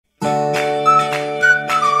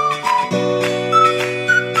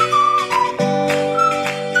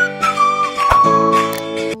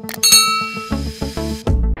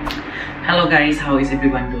how is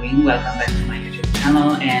everyone doing? Welcome back to my YouTube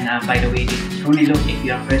channel. And by the way, this is Ronnie if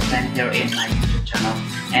you're first time here in my YouTube channel.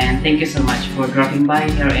 And thank you so much for dropping by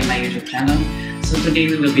here in my YouTube channel. So today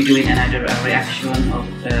we will be doing another reaction of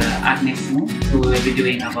the Agnez move. So we will be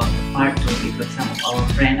doing about part 2 because some of our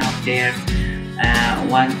friends out there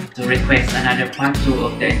want to request another part 2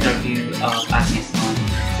 of the interview of Agnez move.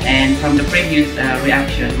 And from the previous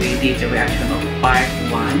reaction, we did the reaction of part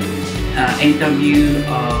 1. Interview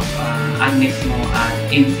of Agnez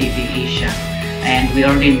at MTV Asia, and we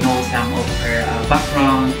already know some of her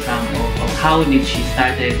background, some of how did she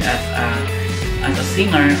started as a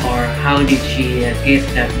singer, or how did she get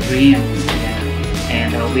that dream.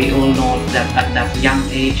 And we all know that at that young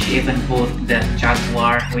age she even bought the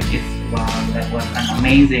Jaguar, which is wow, that was an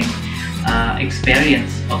amazing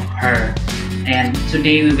experience of her. And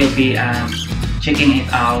today we will be checking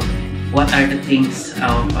it out. What are the things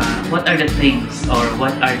or what are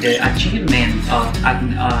the achievements of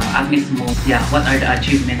Agnez? Yeah, what are the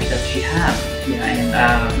achievements that she has? Yeah,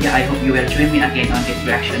 and yeah, I hope you will join me again on this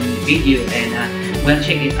reaction video, and we'll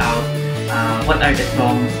check it out. What are the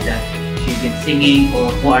songs that she's been singing,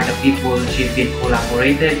 or who are the people she's been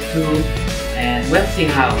collaborated to, and we'll see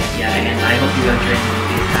how. Yeah, and I hope you will join me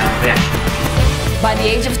in this reaction. By the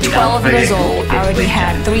age of 12 years old, I already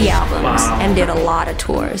had 3 albums and did a lot of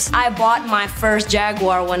tours. I bought my first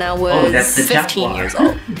Jaguar when I was 15 years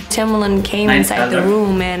old. Timbaland came inside the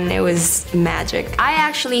room and it was magic. I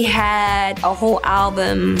actually had a whole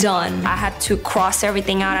album done. I had to cross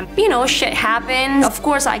everything out. You know, shit happened. Of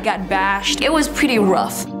course, I got bashed. It was pretty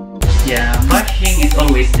rough. Yeah, bashing is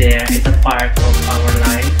always there. It's a part of our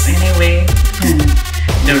life. Anyway,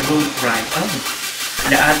 the road ride. Oh,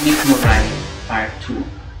 the Agnez ride. Part 2,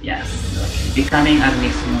 yes, becoming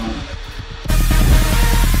Agnez.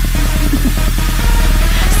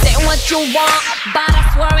 Say what you want, but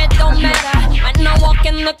I swear it don't matter. When I walk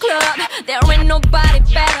in the club, there ain't nobody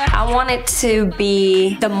better. I want it to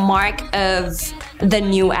be the mark of the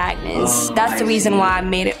new Agnez. That's the reason why I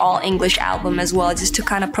made it all English album as well, just to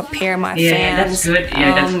kind of prepare my fans. That's good.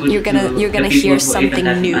 Yeah, that's good. You're gonna hear something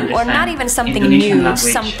new, or not even something new,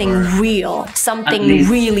 something real, something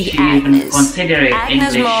really Agnez.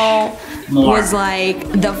 Agnez was like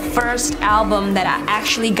the first album that I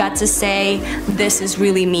actually got to say this is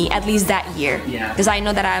really me, at least that year. Because I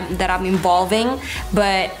know that I'm evolving,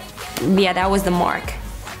 but yeah, that was the mark.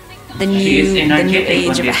 The new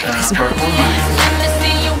age of Agnez.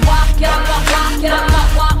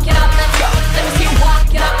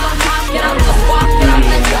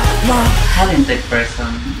 Talented person.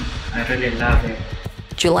 I really love it.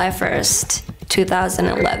 July 1st,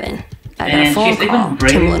 2011. I got a phone call.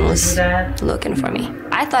 Timbaland was looking for me.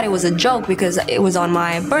 I thought it was a joke because it was on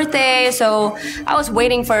my birthday, so I was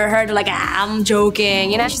waiting for her to I'm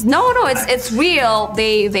joking, you know. She's no, it's real.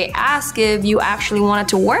 They ask if you actually wanted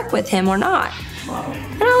to work with him or not. Wow.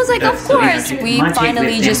 And I was like, of course. We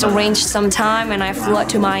finally just arranged some time, and I flew out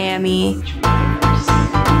to Miami.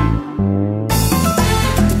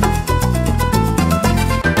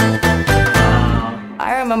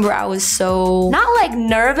 I remember I was so, not like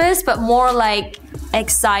nervous, but more like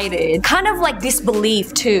excited. Kind of like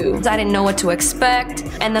disbelief too. I didn't know what to expect.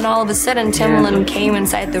 And then all of a sudden Timbaland came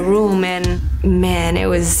inside the room, and man, it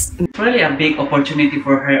was really a big opportunity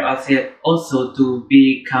for her also to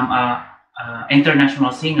become a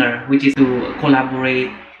international singer, which is to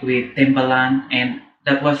collaborate with Timbaland, and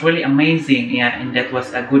that was really amazing. Yeah, and that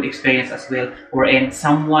was a good experience as well, wherein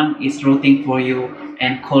someone is rooting for you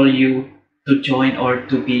and call you to join or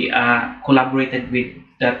to be collaborated with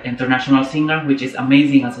that international singer, which is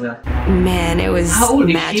amazing as well. Man, it was how old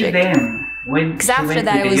magic. Is she then? Because after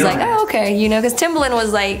that it was like, oh, okay, you know, because Timbaland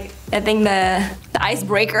was like, I think the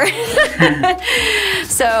icebreaker.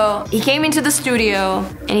 So he came into the studio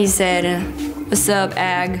and he said, "What's up,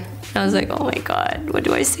 Ag?" I was like, oh my god, what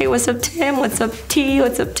do I say? What's up, Tim? What's up, T?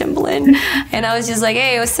 What's up, Timbaland? And I was just like,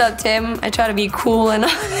 hey, what's up, Tim? I try to be cool and all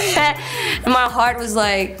that. And my heart was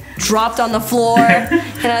like, dropped on the floor.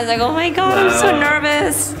 And I was like, oh my god, I'm so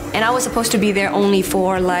nervous. And I was supposed to be there only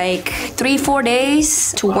for like 3-4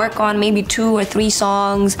 days to work on maybe 2 or 3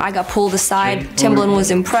 songs. I got pulled aside. Timbaland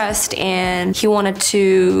was impressed and he wanted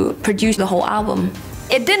to produce the whole album.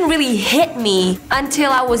 It didn't really hit me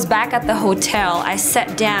until I was back at the hotel. I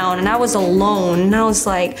sat down and I was alone and I was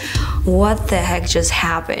like, what the heck just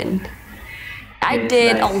happened? I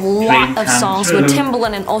did a lot of songs with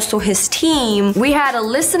Timbaland and also his team. We had a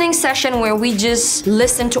listening session where we just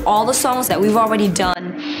listened to all the songs that we've already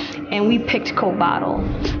done, and we picked Coke Bottle.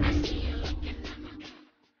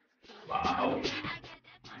 Wow.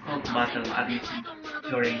 Coke Bottle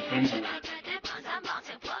during Timbaland.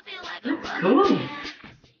 Cool.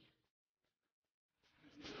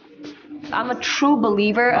 I'm a true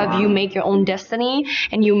believer of you make your own destiny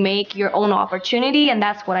and you make your own opportunity, and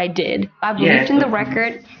that's what I did. I believed in the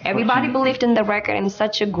record. Everybody believed in the record, and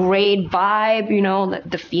such a great vibe, you know,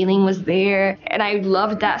 the feeling was there, and I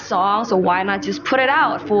loved that song, so why not just put it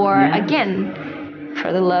out for, again,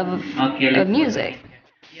 for the love of music.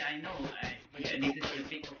 Yeah, I know. This is a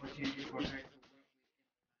big opportunity for her to work with.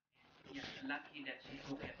 Yeah, lucky that she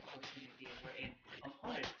took that opportunity wherein, of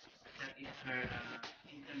course, that is her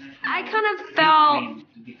international. I kind of felt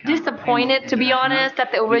disappointed, to be honest,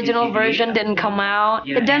 that the original version didn't come out.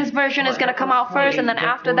 The dance version is gonna come out first, and then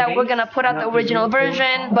after that we're gonna put out the original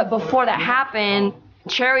version. But before that happened,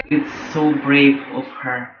 Cherry. It's so brave of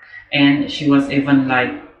her, and she was even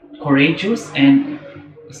like courageous and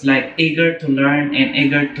it's like eager to learn and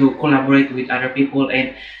eager to collaborate with other people.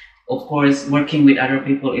 And of course, working with other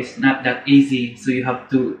people is not that easy, so you have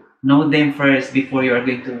to know them first before you are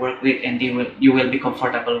going to work with, and you will be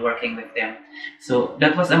comfortable working with them. So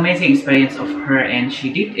that was amazing experience of her, and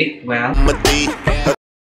she did it well.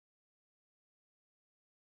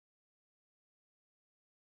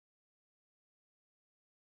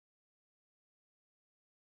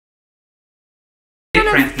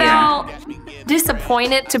 Felt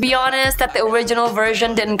disappointed, to be honest, that the original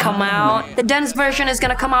version didn't come out. The dance version is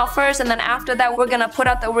gonna come out first, and then after that we're gonna put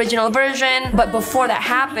out the original version. But before that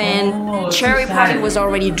happened, Cherry Party was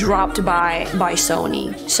already dropped by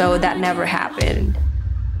Sony, so that never happened.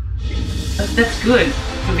 That's good,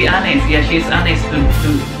 to be honest. Yeah, she's honest to be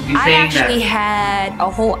saying that. I actually had a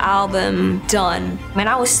whole album done, and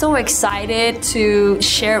I was so excited to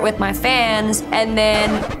share it with my fans, and then,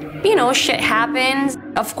 you know, shit happens.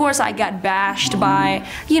 Of course, I got bashed by,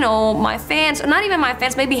 you know, my fans. Not even my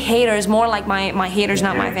fans, maybe haters, more like my haters,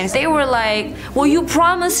 not my fans. They were like, well, you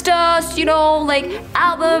promised us, you know, like,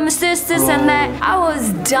 albums, this, and that. I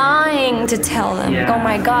was dying to tell them, oh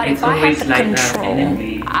my God, if I had the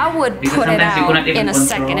control, I would put it out in a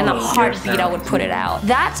second, in a heartbeat, I would put it out.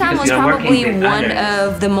 That time was probably one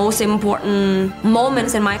of the most important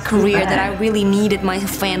moments in my career that I really needed my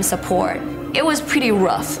fan support. It was pretty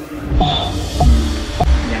rough.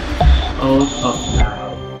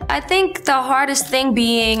 I think the hardest thing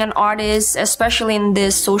being an artist, especially in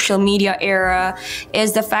this social media era,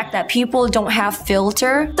 is the fact that people don't have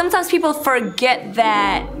filter. Sometimes people forget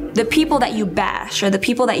that the people that you bash or the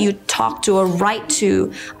people that you talk to or write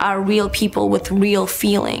to are real people with real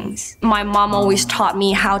feelings. My mom always taught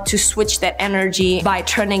me how to switch that energy by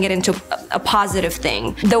turning it into a positive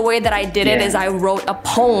thing. The way that I did it is I wrote a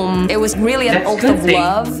poem. It was really an oath of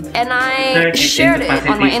love, and I shared it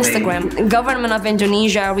on my Instagram. The government of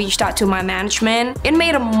Indonesia reached out to my management. It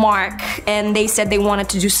made a mark, and they said they wanted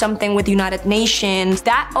to do something with United Nations.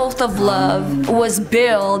 That oath of love was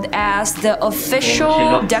billed as the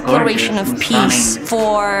official Declaration of Peace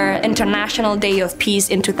for International Day of Peace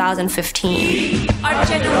in 2015. Our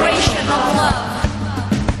generation of love.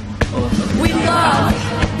 We love.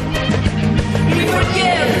 We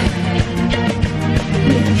forgive.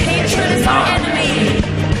 Hatred is our enemy.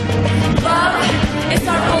 Love is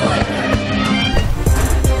our bullet.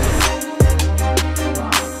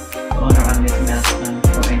 Honor Agnez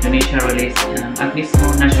for Indonesia released Agnez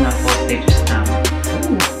National Postage Stamp.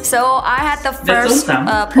 So I had the first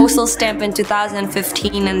postal stamp in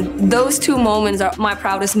 2015, and those two moments are my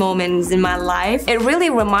proudest moments in my life. It really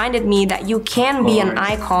reminded me that you can be an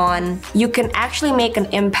icon. You can actually make an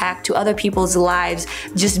impact to other people's lives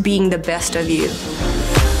just being the best of you.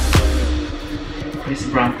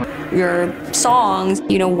 Your songs,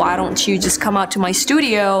 you know, why don't you just come out to my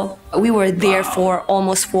studio? We were there for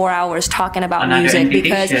almost 4 hours talking about music,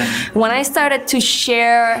 because when I started to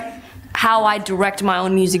share how I direct my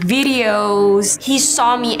own music videos, he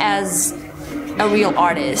saw me as a real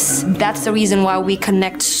artist. That's the reason why we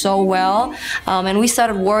connect so well. And we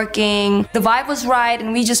started working. The vibe was right,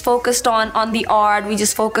 and we just focused on the art. We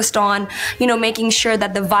just focused on, you know, making sure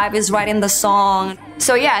that the vibe is right in the song.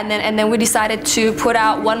 So yeah, and then we decided to put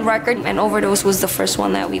out one record, and Overdose was the first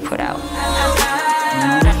one that we put out.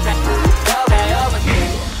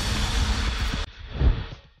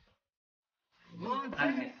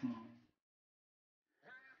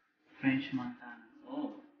 French Montana. Oh.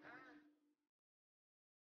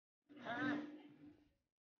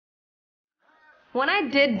 When I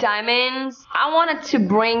did Diamonds, I wanted to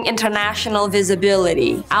bring international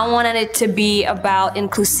visibility. I wanted it to be about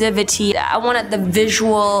inclusivity. I wanted the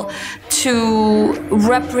visual to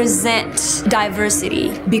represent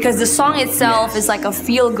diversity, because the song itself is like a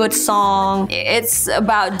feel-good song. It's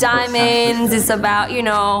about diamonds. It's about, you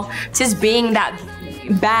know, just being that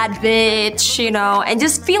bad bitch, you know, and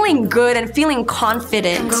just feeling good and feeling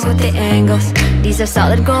confident. Go with the angles. These are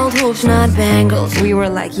solid gold hoops, not bangles. We were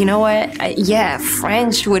like, you know what? Yeah,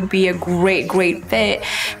 French would be a great fit.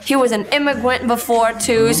 He was an immigrant before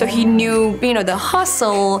too, so he knew, you know, the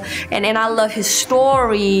hustle, and I love his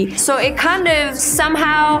story. So it kind of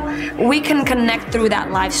somehow we can connect through that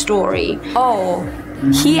life story. Oh,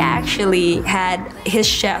 he actually had his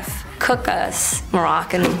chef cook us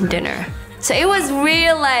Moroccan dinner. So it was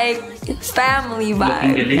real like family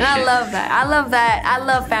vibe. And I love that. I love that. I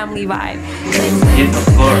love family vibe. Yes, of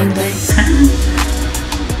course.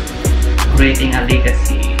 Creating a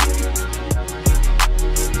legacy.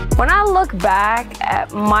 When I look back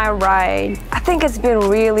at my ride, I think it's been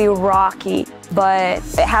really rocky, but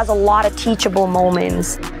it has a lot of teachable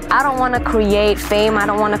moments. I don't want to create fame. I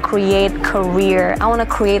don't want to create career. I want to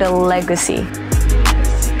create a legacy.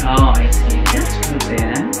 Oh, I see. That's good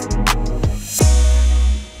then.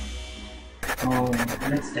 Oh,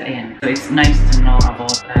 that's the end. So it's nice to know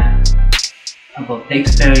about the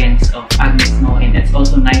experience of Agnez, and it's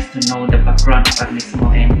also nice to know the background of Agnez,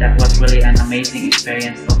 and that was really an amazing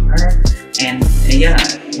experience of her. And yeah,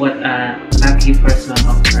 what a lucky person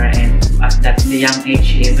of her, and at that young age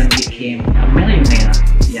she even became a millionaire.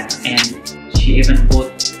 Yeah, and she even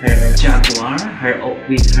bought her Jaguar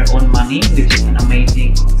with her own money, which is an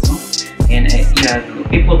amazing also. And yeah,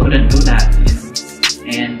 people couldn't do that, you know.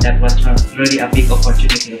 And that was really a big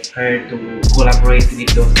opportunity of her to collaborate with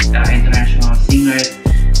those international singers,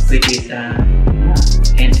 which is yeah.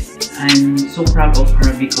 And I'm so proud of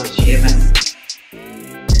her because she even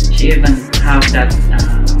have that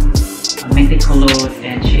meticulous,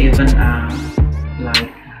 and she even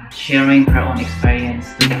like sharing her own experience.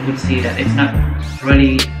 So I could see that it's not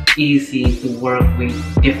really easy to work with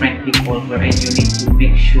different people, wherein you need to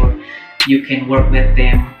make sure you can work with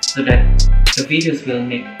them so that the videos will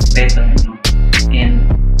make better, you know. And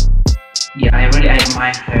yeah, I really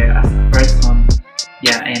admire her as a person.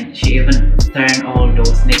 Yeah, and she even turned all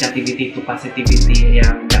those negativity to positivity.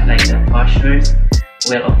 Yeah, like the bashers.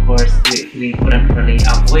 Well, of course, we couldn't really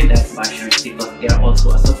avoid that bashers because they are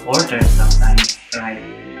also a supporter sometimes, right?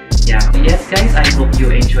 Yeah. Yes, guys, I hope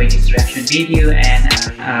you enjoyed this reaction video. And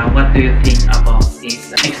what do you think about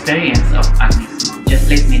this experience of Agnez? Just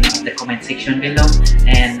let me know in the comment section below.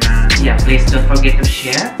 And yeah, please don't forget to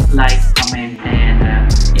share, like, comment, and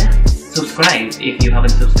yeah, subscribe if you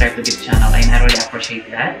haven't subscribed to this channel, and I really appreciate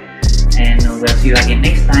that. And we'll see you again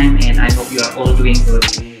next time, and I hope you are all doing good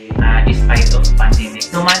despite of pandemic.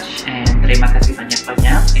 So much, and terima kasih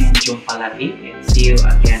banyak-banyak, and jumpa lagi, and see you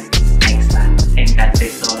again next time, and God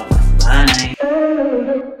bless.